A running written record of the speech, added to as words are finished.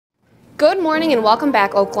Good morning and welcome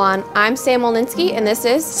back, Oaklawn. I'm Sam Olninsky and this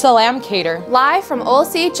is Salam Cater, live from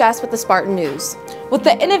OLCHS with the Spartan News. With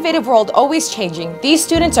the innovative world always changing, these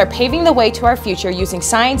students are paving the way to our future using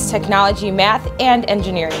science, technology, math, and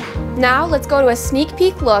engineering. Now let's go to a sneak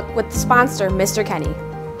peek look with the sponsor, Mr. Kenny.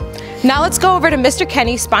 Now let's go over to Mr.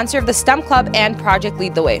 Kenny, sponsor of the STEM Club and Project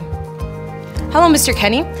Lead the Way. Hello, Mr.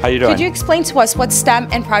 Kenny. How you doing? Could you explain to us what STEM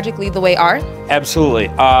and Project Lead the Way are? Absolutely.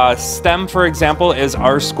 STEM, for example, is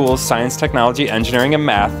our school's science, technology, engineering, and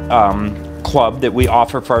math club that we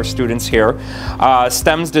offer for our students here.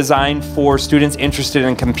 STEM's designed for students interested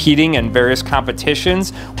in competing in various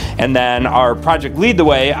competitions. And then our Project Lead the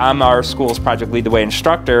Way, I'm our school's Project Lead the Way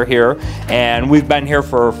instructor here, and we've been here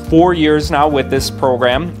for 4 years now with this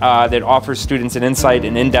program that offers students an insight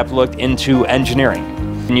and in-depth look into engineering.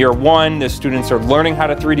 In year 1, the students are learning how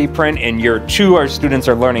to 3D print. In year 2, our students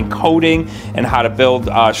are learning coding and how to build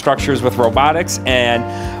structures with robotics. And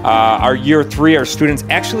our year 3, our students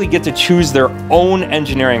actually get to choose their own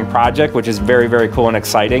engineering project, which is very, very cool and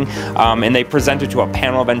exciting. And they present it to a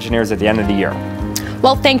panel of engineers at the end of the year.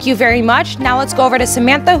 Well, thank you very much. Now let's go over to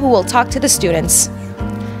Samantha, who will talk to the students.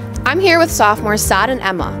 I'm here with sophomores Saad and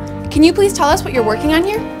Emma. Can you please tell us what you're working on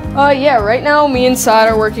here? Yeah, right now me and Saad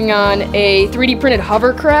are working on a 3D printed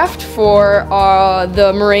hovercraft for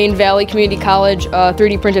the Moraine Valley Community College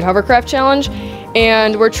 3D printed hovercraft challenge,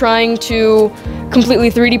 and we're trying to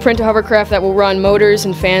completely 3D print a hovercraft that will run motors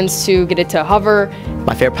and fans to get it to hover.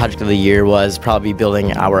 My favorite project of the year was probably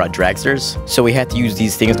building our dragsters. So we had to use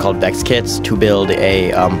these things called Vex kits to build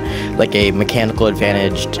a like a mechanical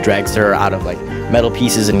advantaged dragster out of like metal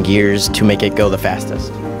pieces and gears to make it go the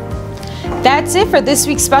fastest. That's it for this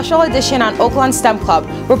week's special edition on Oaklawn STEM Club.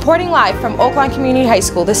 Reporting live from Oaklawn Community High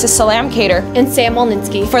School, this is Salam Cater And Sam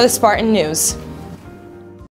Olninsky for the Spartan News.